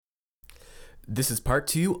This is part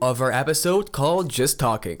 2 of our episode called Just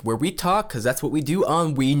Talking, where we talk because that's what we do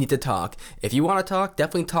on We Need to Talk. If you want to talk,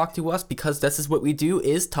 definitely talk to us because this is what we do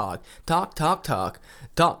is talk. Talk, talk, talk.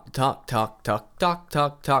 Talk, talk, talk, talk, talk,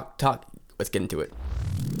 talk, talk, talk. Let's get into it.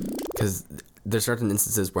 Because there's certain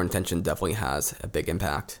instances where intention definitely has a big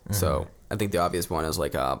impact. Mm-hmm. So I think the obvious one is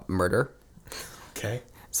like murder. Okay.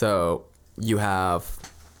 So you have,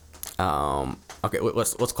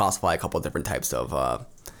 let's classify a couple of different types of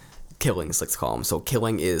killings, let's call them. So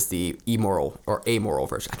killing is the immoral or amoral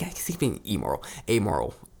version. I can't keep being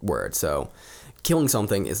amoral word. So killing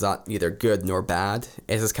something is not either good nor bad.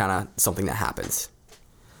 It's just kind of something that happens.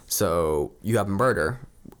 So you have murder.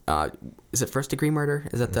 Is it first degree murder?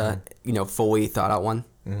 Is that the fully thought out one?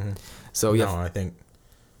 Mm-hmm. So no, I think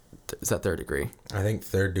is that third degree? I think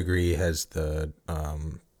third degree has the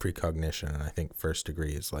precognition, and I think first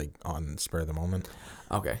degree is like on spur of the moment.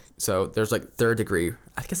 Okay, so there's like third degree.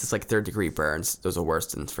 I guess it's like third degree burns. Those are worse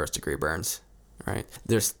than first degree burns, right?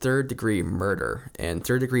 There's third degree murder, and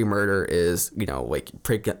third degree murder is like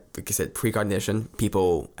I said, precognition.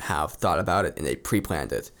 People have thought about it and they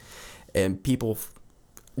pre-planned it, and people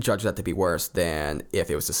judge that to be worse than if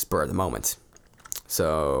it was a spur of the moment.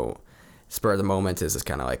 So spur of the moment is just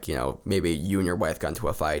kind of like, maybe you and your wife got into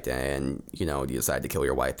a fight and, you decide to kill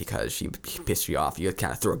your wife because she pissed you off. You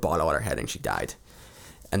kind of threw a bottle at her head and she died.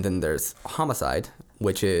 And then there's homicide,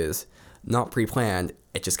 which is not pre-planned.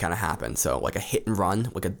 It just kind of happened. So like a hit and run,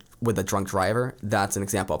 with a drunk driver, that's an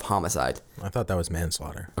example of homicide. I thought that was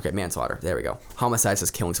manslaughter. Okay, manslaughter. There we go. Homicide is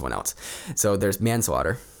just killing someone else. So there's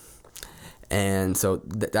manslaughter. And so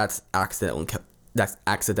that's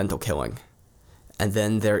accidental killing. And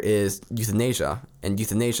then there is euthanasia, and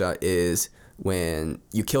euthanasia is when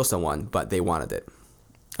you kill someone, but they wanted it.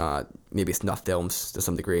 Maybe snuff films to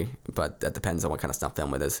some degree, but that depends on what kind of snuff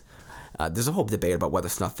film it is. There's a whole debate about whether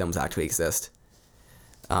snuff films actually exist.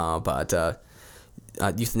 But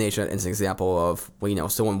euthanasia is an example of when,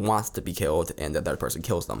 someone wants to be killed and the other person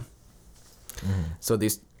kills them. Mm-hmm. So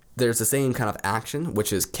there's the same kind of action,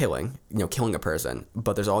 which is killing, killing a person,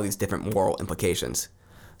 but there's all these different moral implications.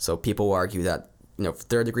 So people argue that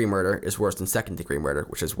third degree murder is worse than second degree murder,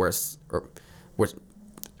 which is worse,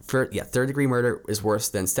 third degree murder is worse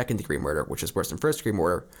than second degree murder, which is worse than first degree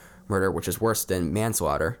murder, which is worse than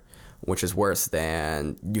manslaughter, which is worse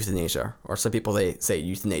than euthanasia. Or some people, they say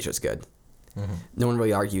euthanasia is good. Mm-hmm. No one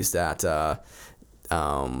really argues that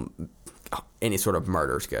any sort of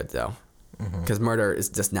murder is good, though, because murder is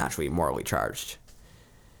just naturally morally charged.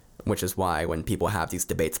 Which is why when people have these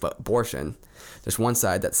debates about abortion, there's one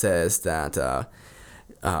side that says that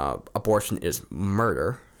abortion is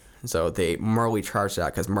murder. So they morally charge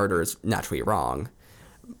that because murder is naturally wrong.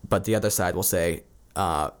 But the other side will say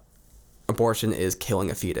abortion is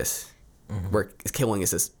killing a fetus. Mm-hmm. Where killing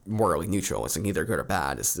is just morally neutral. It's neither good or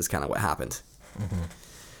bad. It's just kind of what happened. Mm-hmm.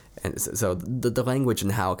 And so the language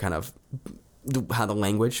and how the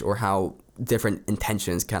language or how different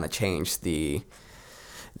intentions kind of change the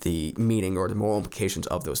meaning or the moral implications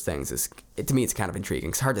of those things to me, it's kind of intriguing.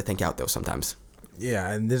 It's hard to think out though sometimes.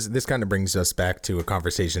 Yeah, and this kind of brings us back to a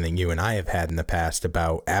conversation that you and I have had in the past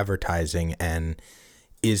about advertising, and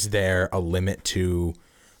is there a limit to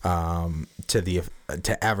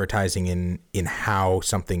advertising in how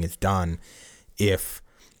something is done? If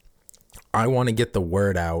I want to get the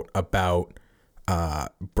word out about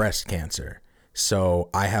breast cancer, so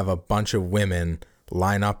I have a bunch of women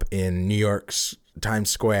line up in New York's Times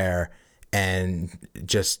Square and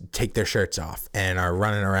just take their shirts off and are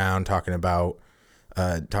running around talking about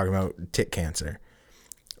tit cancer.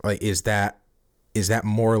 Like, is that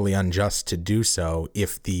morally unjust to do so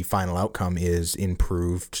if the final outcome is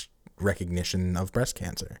improved recognition of breast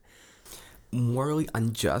cancer? Morally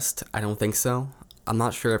unjust? I don't think so. I'm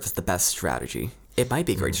not sure if it's the best strategy. It might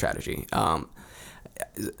be a great strategy.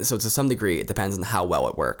 So to some degree, it depends on how well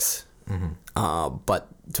it works. Mm-hmm. But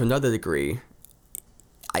to another degree,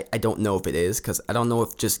 I don't know if it is, because I don't know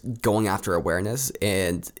if just going after awareness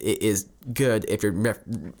and it is good if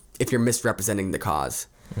you're misrepresenting the cause.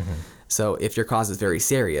 Mm-hmm. So if your cause is very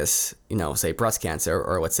serious, say breast cancer,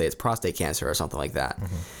 or let's say it's prostate cancer or something like that.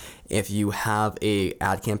 Mm-hmm. If you have a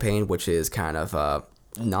ad campaign which is kind of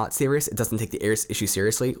not serious, it doesn't take the issue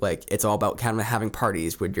seriously. Like, it's all about kind of having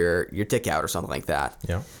parties with your dick out or something like that.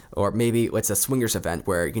 Yeah. Or maybe it's a swingers event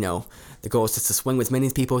where, the goal is just to swing with as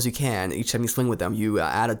many people as you can. Each time you swing with them, you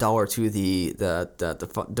add $1 to the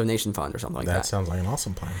donation fund or something like that. That sounds like an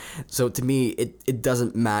awesome plan. So to me, it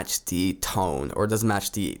doesn't match the tone, or it doesn't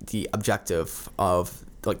match the objective of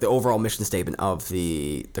like the overall mission statement of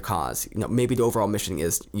the cause. Maybe the overall mission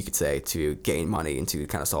is, you could say, to gain money and to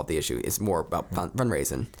kind of solve the issue. It's more about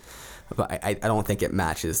fundraising. but I don't think it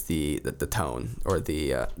matches the tone or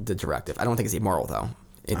the directive. I don't think it's immoral though.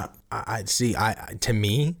 I see. To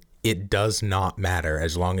me, it does not matter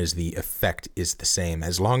as long as the effect is the same.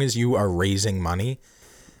 As long as you are raising money,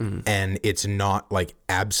 and it's not like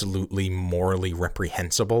absolutely morally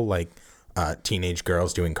reprehensible, like teenage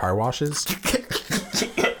girls doing car washes.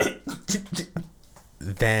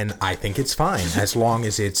 Then I think it's fine as long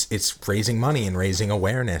as it's raising money and raising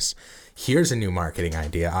awareness. Here's a new marketing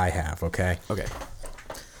idea I have, okay? Okay.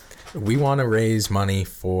 We want to raise money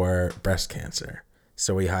for breast cancer.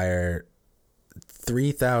 So we hire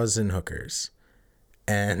 3,000 hookers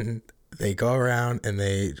and they go around and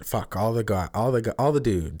they fuck all the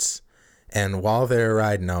dudes. And while they're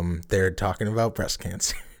riding them, they're talking about breast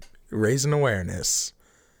cancer, raising awareness.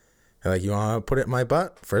 They're like, you want to put it in my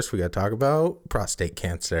butt? First, we got to talk about prostate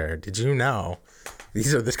cancer. Did you know?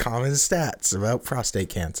 These are the common stats about prostate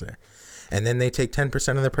cancer. And then they take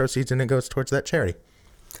 10% of the proceeds and it goes towards that charity.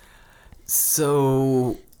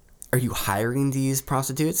 So, are you hiring these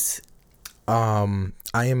prostitutes? I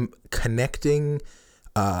am connecting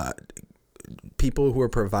people who are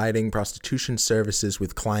providing prostitution services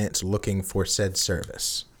with clients looking for said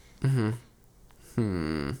service. And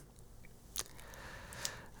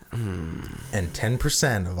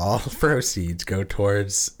 10% of all proceeds go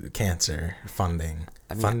towards cancer funding.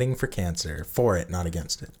 Funding for cancer. For it, not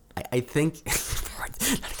against it. I think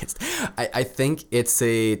I think it's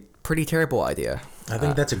a pretty terrible idea. I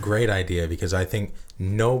think that's a great idea because I think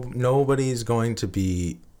nobody's going to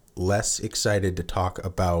be less excited to talk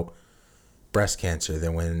about breast cancer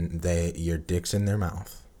than when your dick's in their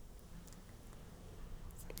mouth.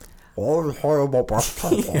 All horrible breast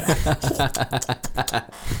cancer.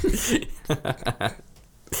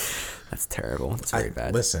 That's terrible. It's very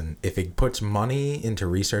bad. Listen, if it puts money into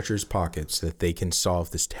researchers' pockets that they can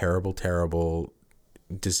solve this terrible, terrible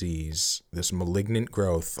disease, this malignant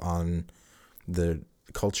growth on the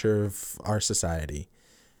culture of our society,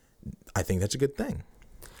 I think that's a good thing.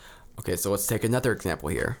 Okay, so let's take another example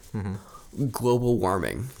here. Global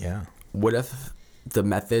warming. Yeah. What if the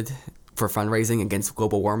method for fundraising against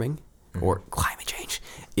global warming or climate change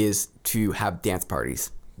is to have dance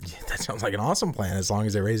parties? Yeah, that sounds like an awesome plan as long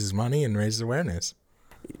as it raises money and raises awareness.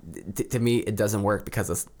 To me, it doesn't work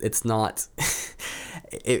because it's not.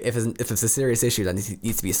 if it's a serious issue that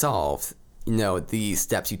needs to be solved, the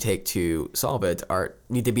steps you take to solve it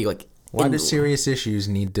need to be like. Why do serious issues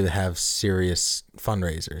need to have serious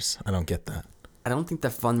fundraisers? I don't get that. I don't think the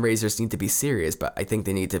fundraisers need to be serious, but I think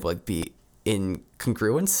they need to be in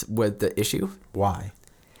congruence with the issue. Why?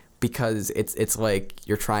 Because it's like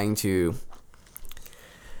you're trying to.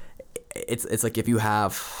 It's like if you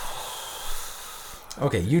have.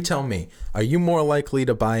 Okay, you tell me. Are you more likely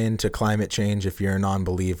to buy into climate change if you're a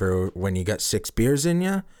non-believer when you got 6 beers in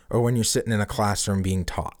you, or when you're sitting in a classroom being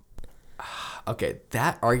taught? Okay,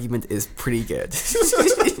 that argument is pretty good.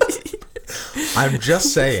 I'm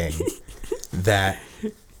just saying that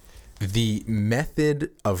the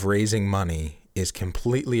method of raising money is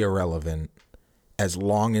completely irrelevant as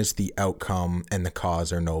long as the outcome and the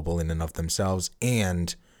cause are noble in and of themselves,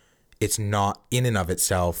 and it's not in and of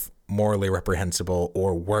itself morally reprehensible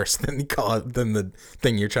or worse than the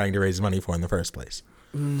thing you're trying to raise money for in the first place.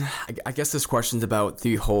 I guess there's questions about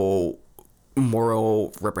the whole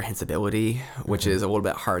moral reprehensibility, which is a little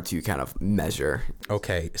bit hard to kind of measure.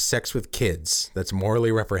 Okay, sex with kids, that's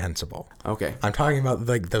morally reprehensible. Okay. I'm talking about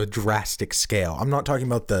like the drastic scale. I'm not talking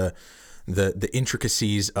about the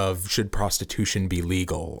intricacies of should prostitution be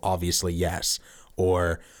legal? Obviously, yes.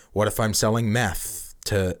 Or what if I'm selling meth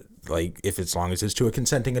to, like, if as long as it's to a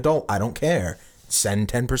consenting adult, I don't care. Send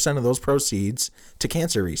 10% of those proceeds to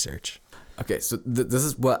cancer research. Okay, so this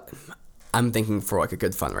is what I'm thinking for like a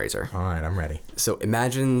good fundraiser. All right, I'm ready. So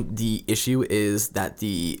imagine the issue is that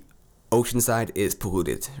the ocean side is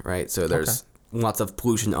polluted, right? So there's lots of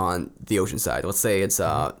pollution on the ocean side. Let's say it's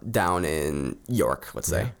down in York, let's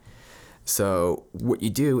say. So what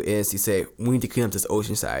you do is you say, we need to clean up this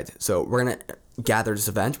ocean side. So we're going to gather this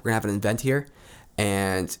event. We're going to have an event here,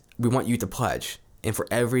 and we want you to pledge. And for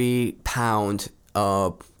every pound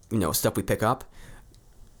of stuff we pick up,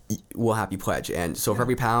 we'll have you pledge. And so for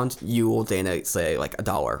every pound, you will donate, say, like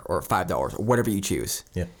 $1 or $5 or whatever you choose.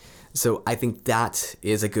 Yeah. So I think that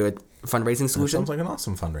is a good fundraising solution. That sounds like an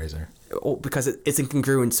awesome fundraiser. Because it's in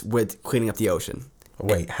congruence with cleaning up the ocean.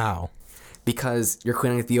 Wait, how? Because you're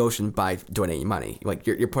cleaning up the ocean by donating money. Like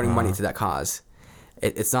you're putting money to that cause.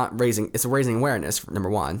 It's not raising. It's raising awareness, number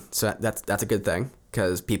one. So that's a good thing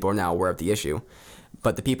because people are now aware of the issue.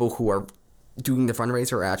 But the people who are doing the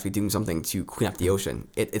fundraiser are actually doing something to clean up the ocean.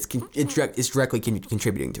 It's directly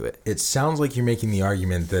contributing to it. It sounds like you're making the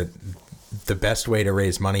argument that the best way to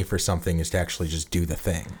raise money for something is to actually just do the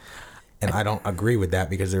thing. And I don't agree with that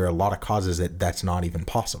because there are a lot of causes that's not even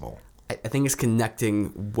possible. I think it's connecting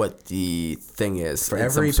what the thing is. For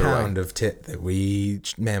every pound of tit that we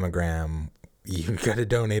mammogram, you got to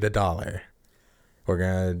donate $1. We're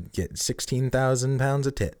going to get 16,000 pounds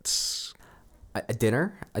of tits. A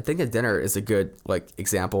dinner? I think a dinner is a good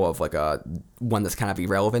example of a one that's kind of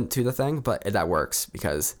irrelevant to the thing, but that works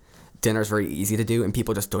because dinner is very easy to do and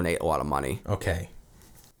people just donate a lot of money. Okay.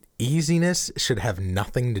 Easiness should have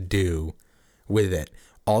nothing to do with it.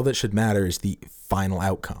 All that should matter is the final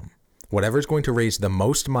outcome. Whatever's going to raise the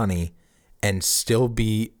most money and still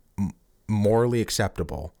be morally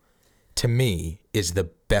acceptable, to me, is the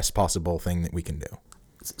best possible thing that we can do.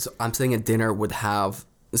 So I'm saying a dinner would have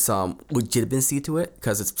some legitimacy to it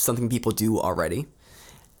because it's something people do already,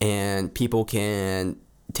 and people can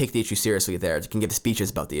take the issue seriously there. They can give speeches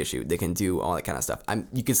about the issue. They can do all that kind of stuff.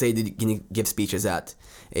 You could say they can give speeches at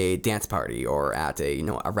a dance party or at a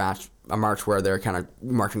march where they're kind of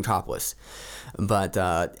marching topless. But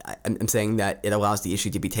I'm saying that it allows the issue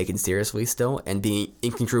to be taken seriously still and be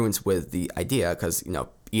in congruence with the idea because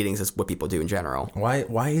eating is what people do in general.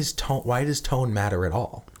 Why does tone matter at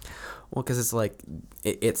all? Well, because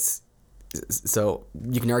it's so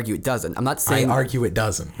you can argue it doesn't. I'm not saying I argue it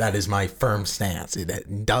doesn't. That is my firm stance.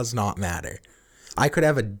 It does not matter. I could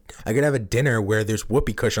have a dinner where there's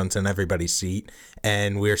whoopee cushions in everybody's seat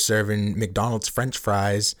and we're serving McDonald's French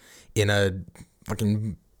fries in a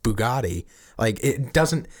fucking Bugatti. It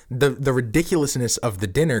doesn't, the ridiculousness of the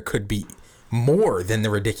dinner could be more than the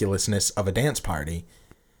ridiculousness of a dance party.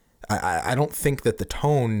 I don't think that the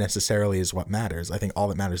tone necessarily is what matters. I think all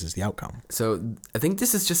that matters is the outcome. So I think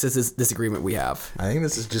this is just a disagreement we have. I think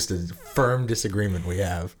this is just a firm disagreement we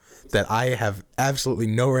have, that I have absolutely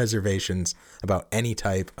no reservations about any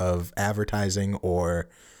type of advertising or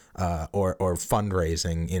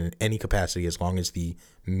fundraising in any capacity as long as the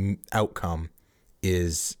outcome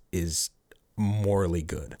is morally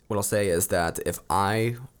good. What I'll say is that if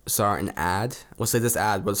I saw an ad, let's say this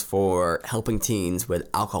ad was for helping teens with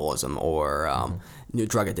alcoholism or new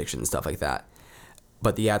drug addiction and stuff like that,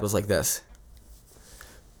 but the ad was like this: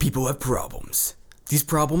 people have problems. These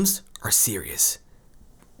problems are serious.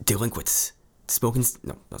 Delinquents,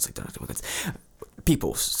 delinquents.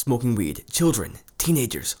 People smoking weed, children,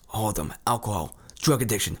 teenagers, all of them, alcohol, drug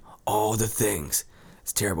addiction, all the things.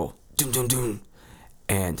 It's terrible. Doom, doom, doom.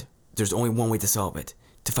 And there's only one way to solve it.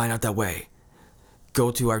 To find out that way, go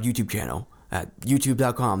to our YouTube channel at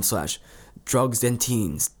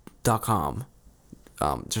youtube.com/drugsandteens.com.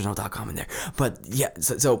 There's no .com in there. But yeah,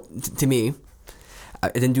 so to me, I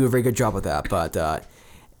didn't do a very good job of that. But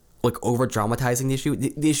over dramatizing the issue,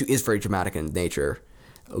 the issue is very dramatic in nature,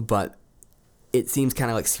 but it seems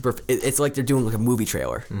kind of super. It's like they're doing a movie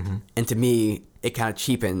trailer, and to me, it kind of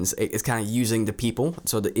cheapens. It's kind of using the people,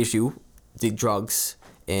 so the issue, the drugs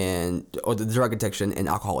or the drug addiction and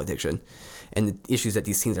alcohol addiction, and the issues that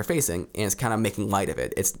these teens are facing, and it's kind of making light of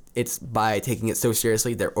it. It's by taking it so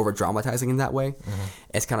seriously, they're over dramatizing in that way.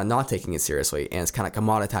 It's kind of not taking it seriously, and it's kind of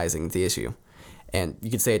commoditizing the issue. And you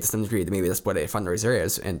could say to some degree that maybe that's what a fundraiser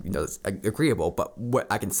is, and it's agreeable. But what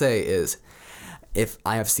I can say is, if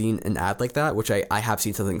I have seen an ad like that, which I have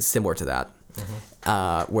seen something similar to that,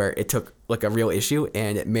 where it took a real issue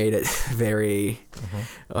and it made it very,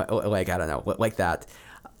 I don't know, like that,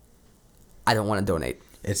 I don't want to donate.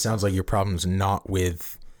 It sounds like your problem's not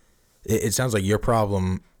with. It sounds like your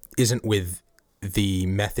problem isn't with the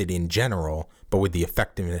method in general, but with the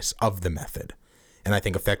effectiveness of the method. And I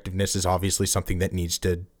think effectiveness is obviously something that needs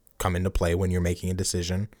to come into play when you're making a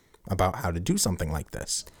decision about how to do something like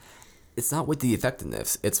this. It's not with the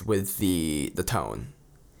effectiveness. It's with the tone.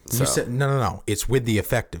 So. You said no. It's with the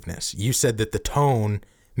effectiveness. You said that the tone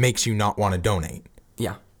makes you not want to donate.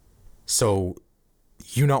 Yeah. So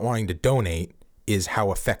you not wanting to donate is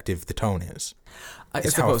how effective the tone is.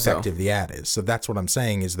 It's how effective the ad is. So that's what I'm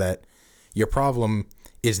saying, is that your problem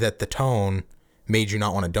is that the tone made you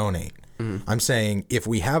not want to donate. I'm saying if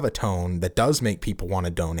we have a tone that does make people want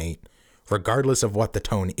to donate, regardless of what the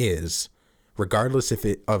tone is, regardless if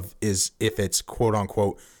it's quote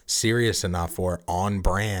unquote serious enough or on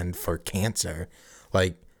brand for cancer,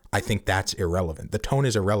 I think that's irrelevant. The tone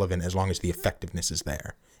is irrelevant as long as the effectiveness is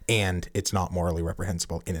there and it's not morally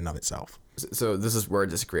reprehensible in and of itself. So this is where we're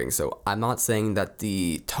disagreeing. So I'm not saying that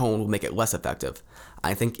the tone will make it less effective.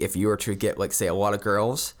 I think if you were to get say a lot of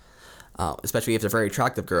girls especially if they're very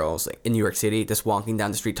attractive girls like in New York City, just walking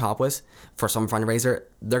down the street topless for some fundraiser,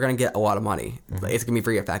 they're going to get a lot of money. It's going to be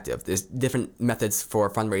very effective. There's different methods for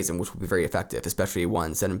fundraising which will be very effective, especially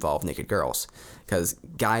ones that involve naked girls, because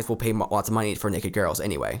guys will pay lots of money for naked girls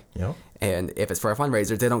anyway. Yep. And if it's for a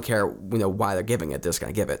fundraiser, they don't care why they're giving it. They're just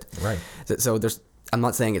going to give it. Right. So I'm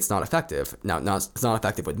not saying it's not effective. Now, it's not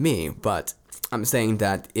effective with me, but I'm saying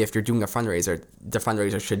that if you're doing a fundraiser, the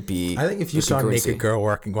fundraiser should be. I think if you saw a congruency. naked girl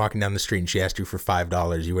walking down the street and she asked you for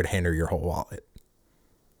 $5, you would hand her your whole wallet.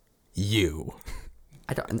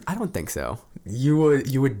 I don't think so. You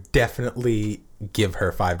would definitely give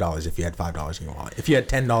her $5 if you had $5 in your wallet. If you had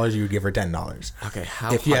 $10, you would give her $10. Okay,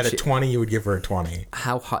 if you had a 20, you would give her a 20.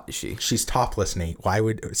 How hot is she? She's topless, Nate.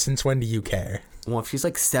 Since when do you care? Well, if she's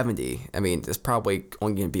like 70, I mean, it's probably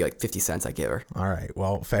only going to be like 50 cents I give her. All right.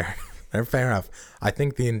 Well, fair enough. I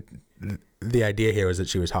think the idea here was that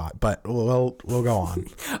she was hot, but we'll go on.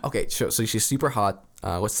 Okay, so she's super hot.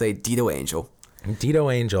 Let's say Dito Angel.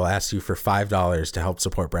 Dito Angel asks you for $5 to help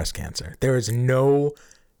support breast cancer. There is no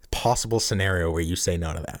possible scenario where you say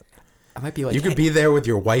no to that. I might be like, you could be there with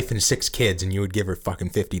your wife and 6 kids and you would give her fucking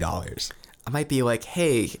 $50. I might be like,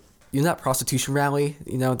 hey, you know that prostitution rally,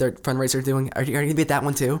 their fundraiser doing? Are you going to be at that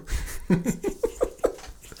one too?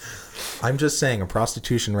 I'm just saying a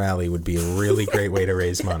prostitution rally would be a really great way to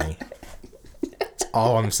raise money. That's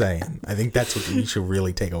all I'm saying. I think that's what you should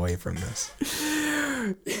really take away from this.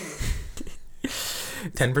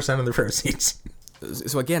 10% of the proceeds.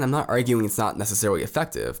 So again, I'm not arguing it's not necessarily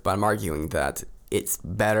effective, but I'm arguing that it's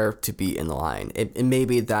better to be in line. And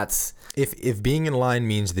maybe that's... If being in line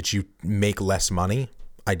means that you make less money,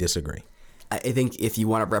 I disagree. I think if you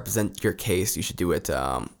want to represent your case, you should do it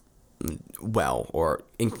well, or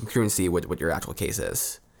in congruency with what your actual case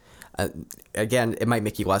is. Again, it might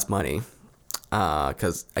make you less money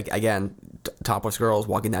because, again, topless girls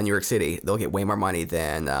walking down New York City, they'll get way more money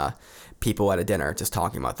than people at a dinner just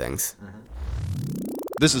talking about things.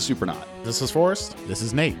 This is Supernaut. This is Forrest. This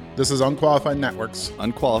is Nate. This is Unqualified Networks.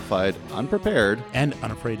 Unqualified, unprepared, And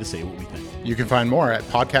unafraid to say what we think. You can find more at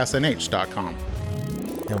podcastnh.com.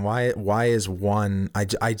 And why is one...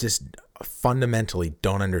 I just fundamentally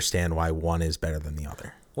don't understand why one is better than the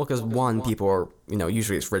other. Well, because one, people are,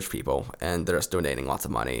 usually it's rich people, and they're just donating lots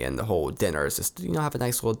of money, and the whole dinner is just, have a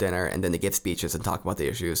nice little dinner, and then they give speeches and talk about the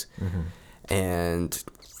issues. Mm-hmm. And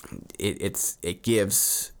it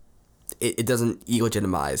doesn't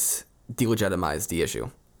delegitimize the issue.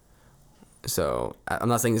 So I'm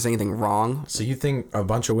not saying there's anything wrong. So you think a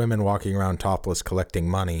bunch of women walking around topless collecting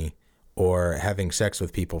money or having sex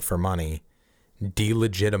with people for money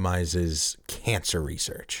delegitimizes cancer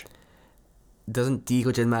research? Doesn't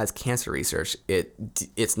delegitimize cancer research.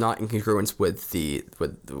 It's not in congruence with the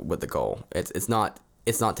goal. It's not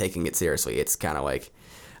taking it seriously. It's kind of like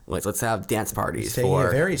let's have dance parties. It's taking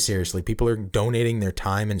it very seriously. People are donating their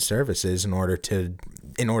time and services in order to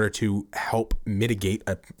help mitigate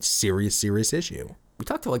a serious issue. We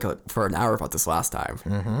talked for an hour about this last time.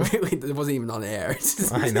 Mm-hmm. It wasn't even on air.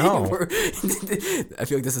 I know. I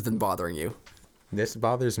feel like this has been bothering you. This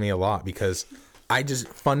bothers me a lot because I just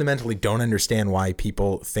fundamentally don't understand why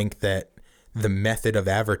people think that the method of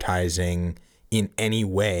advertising in any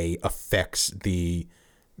way affects the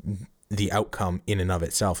outcome in and of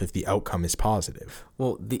itself if the outcome is positive.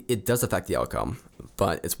 Well, it does affect the outcome,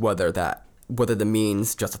 but it's whether the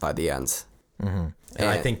means justify the ends. Mm-hmm. And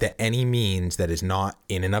I think that any means that is not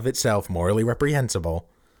in and of itself morally reprehensible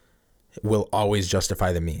will always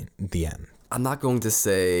justify the end. I'm not going to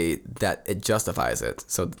say that it justifies it,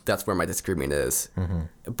 so that's where my disagreement is.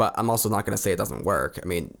 Mm-hmm. But I'm also not going to say it doesn't work. I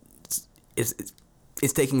mean, it's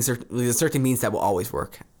taking certain means that will always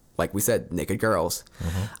work. Like we said, naked girls.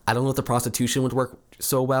 Mm-hmm. I don't know if the prostitution would work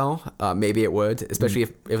so well. Maybe it would, especially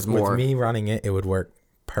if it was more... With me running it, it would work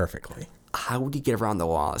perfectly. How would you get around the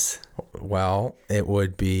laws? Well, it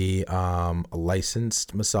would be a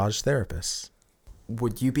licensed massage therapist.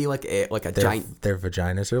 Would you be like a giant... Their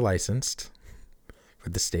vaginas are licensed for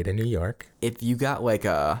the state of New York. If you got like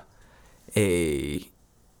a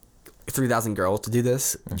 3,000 girls to do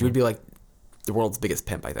this, mm-hmm. you would be like the world's biggest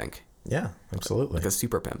pimp, I think. Yeah, absolutely. Like a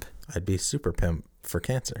super pimp. I'd be super pimp for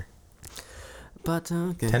cancer. But,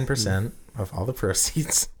 okay. 10% of all the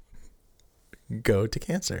proceeds go to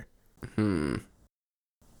cancer. And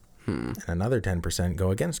another 10% go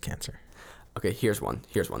against cancer. Okay, here's one.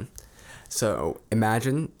 So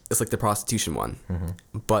imagine it's like the prostitution one, mm-hmm.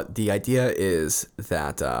 but the idea is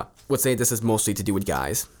that, let's say this is mostly to do with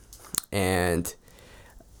guys, and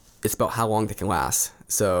it's about how long they can last.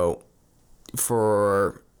 So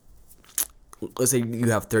let's say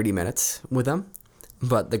you have 30 minutes with them,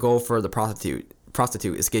 but the goal for the prostitute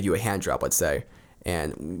prostitute is give you a hand job, let's say,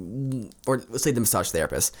 and or let's say the massage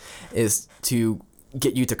therapist is to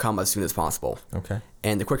get you to come as soon as possible. Okay.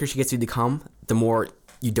 And the quicker she gets you to come, the more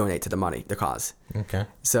you donate to the cause. Okay.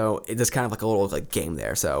 So there's kind of like a little like game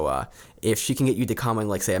there. So if she can get you to come in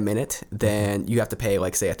like say a minute, then you have to pay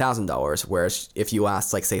like say $1,000. Whereas if you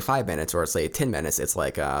last like say 5 minutes or say 10 minutes, it's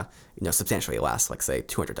like substantially less, like say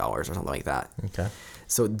 $200 or something like that. Okay.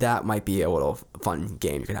 So that might be a little fun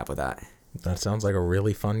game you can have with that. That sounds like a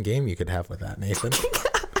really fun game you could have with that, Nathan.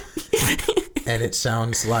 And it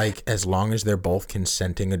sounds like, as long as they're both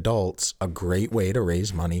consenting adults, a great way to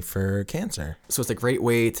raise money for cancer. So it's a great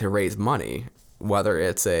way to raise money, whether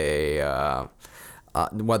it's it's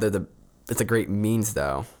a great means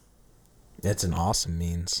though. It's an awesome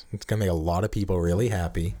means. It's going to make a lot of people really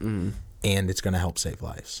happy, and it's going to help save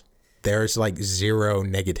lives. There's like zero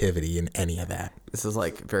negativity in any of that. This is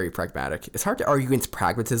like very pragmatic. It's hard to argue against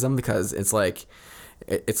pragmatism because it's like,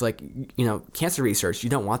 cancer research, you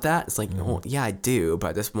don't want that. It's like, well, yeah, I do, but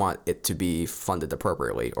I just want it to be funded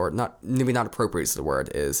appropriately, or maybe not appropriate is the word,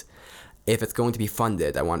 is if it's going to be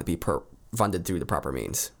funded, I want it to be funded through the proper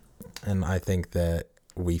means. And I think that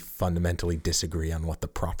we fundamentally disagree on what the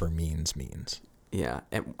proper means. Yeah,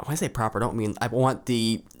 and when I say proper, I don't mean I want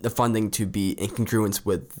the funding to be in congruence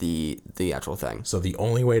with the actual thing. So the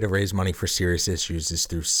only way to raise money for serious issues is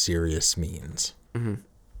through serious means. Mm-hmm.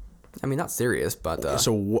 I mean, not serious, but...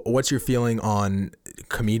 So what's your feeling on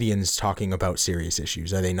comedians talking about serious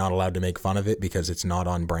issues? Are they not allowed to make fun of it because it's not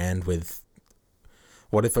on brand with...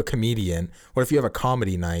 What if you have a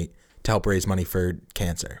comedy night to help raise money for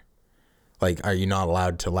cancer? Like, are you not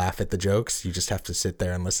allowed to laugh at the jokes? You just have to sit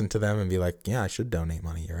there and listen to them and be like, yeah, I should donate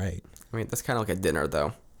money. You're right. I mean, that's kind of like a dinner,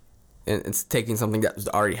 though. It's taking something that's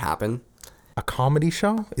already happened. A comedy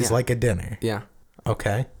show is like a dinner. Yeah.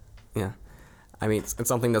 Okay. Yeah. I mean, it's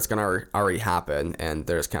something that's going to already happen, and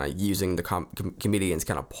they're just kind of using the comedians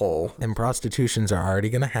kind of pull. And prostitutions are already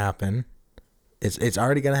going to happen. It's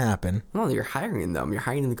already going to happen. No, you're hiring them. You're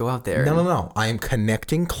hiring them to go out there. No. I am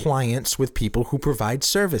connecting clients with people who provide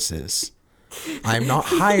services. I'm not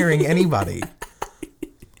hiring anybody.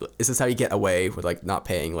 Is this how you get away with like not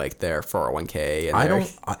paying like their 401k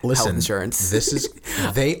and listen, health insurance?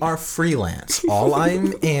 They are freelance. All I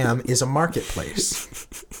am is a marketplace.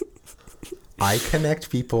 I connect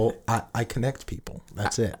people. I connect people.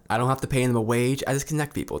 That's it. I don't have to pay them a wage. I just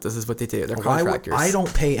connect people. This is what they do. They're contractors. I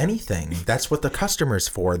don't pay anything. That's what the customer's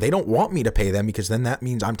for. They don't want me to pay them because then that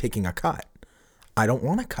means I'm taking a cut. I don't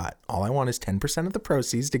want a cut. All I want is 10% of the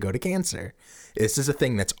proceeds to go to cancer. This is a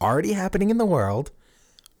thing that's already happening in the world.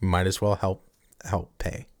 Might as well help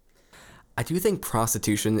pay. I do think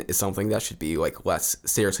prostitution is something that should be like less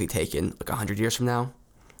seriously taken like 100 years from now.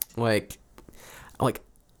 We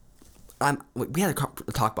had to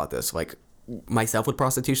talk about this. Like myself with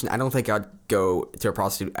prostitution, I don't think I'd go to a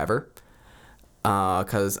prostitute ever,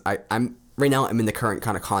 because I'm right now I'm in the current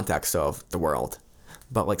kind of context of the world.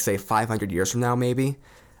 But like say 500 years from now, maybe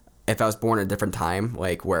if I was born at a different time,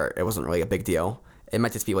 like where it wasn't really a big deal, it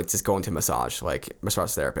might just be like just going to a massage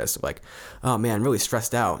therapist. Like, oh man, I'm really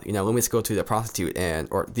stressed out. Let me just go to the prostitute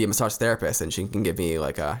or the massage therapist, and she can give me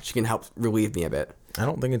she can help relieve me a bit. I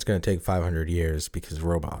don't think it's going to take 500 years because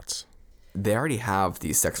robots. They already have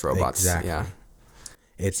these sex robots. Exactly. Yeah.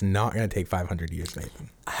 It's not going to take 500 years, Nathan.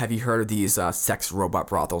 Have you heard of these sex robot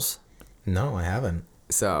brothels? No, I haven't.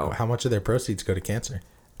 So how much of their proceeds go to cancer?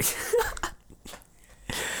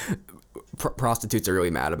 Prostitutes are really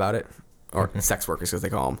mad about it, or sex workers as they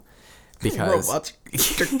call them, because robots.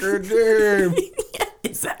 Yeah,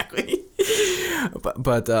 exactly.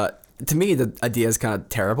 But to me, the idea is kind of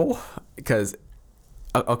terrible because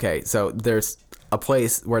okay, so there's a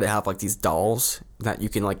place where they have like these dolls that you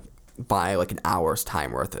can like buy like an hour's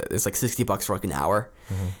time worth. It's like $60 for like an hour.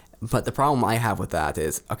 Mm-hmm. But the problem I have with that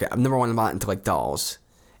is, okay, I've never wanted to buy into like dolls.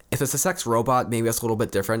 If it's a sex robot, maybe that's a little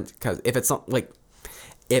bit different, because if it's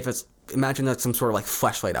imagine that's some sort of like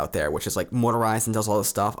fleshlight out there, which is like motorized and does all this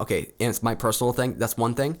stuff. Okay, and it's my personal thing. That's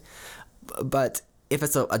one thing. But if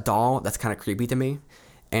it's a doll, that's kind of creepy to me.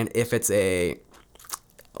 And if it's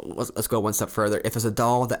let's go one step further. If it's a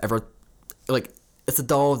doll that it's a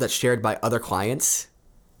doll that's shared by other clients.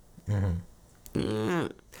 Mm-hmm.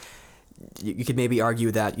 You could maybe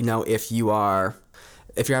argue that, if you're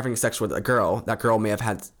having sex with a girl, that girl may have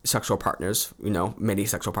had sexual partners, many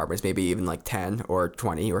sexual partners, maybe even like 10 or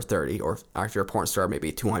 20 or 30, or if you're a porn star,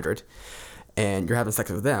 maybe 200, and you're having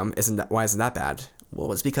sex with them. Why isn't that bad?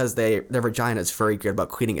 Well, it's because their vagina is very good about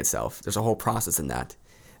cleaning itself. There's a whole process in that.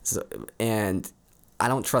 And I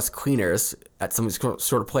don't trust cleaners at some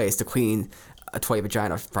sort of place to clean a toy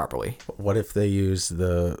vagina properly. What if they use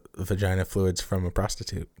the vagina fluids from a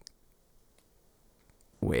prostitute?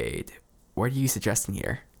 Wait, what are you suggesting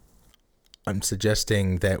here? I'm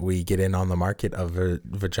suggesting that we get in on the market of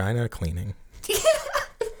vagina cleaning.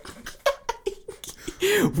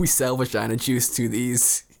 We sell vagina juice to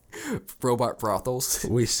these robot brothels.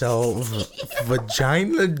 We sell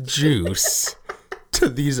vagina juice to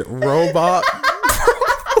these robot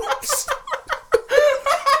brothels.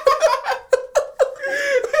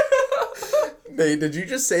 Nate, did you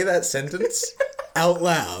just say that sentence out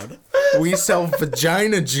loud? We sell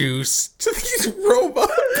vagina juice to these robot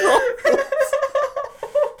brothels.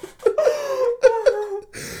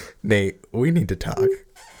 Nate, we need to talk.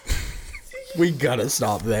 We gotta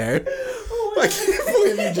stop there. I can't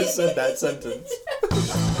believe you just said that sentence.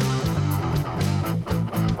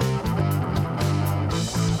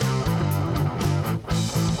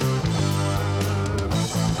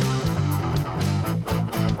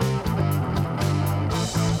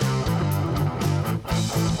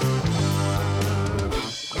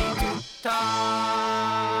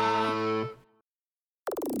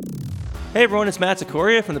 Hey everyone, it's Matt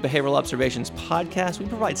Sikoria from the Behavioral Observations Podcast. We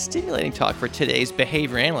provide stimulating talk for today's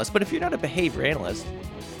behavior analyst. But if you're not a behavior analyst,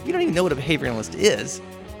 if you don't even know what a behavior analyst is,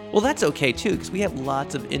 well, that's okay too, because we have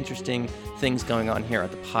lots of interesting things going on here at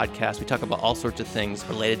the podcast. We talk about all sorts of things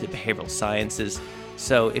related to behavioral sciences.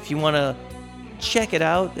 So if you want to check it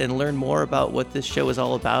out and learn more about what this show is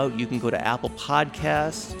all about, you can go to Apple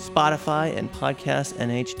Podcasts, Spotify, and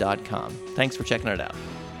podcastnh.com. Thanks for checking it out.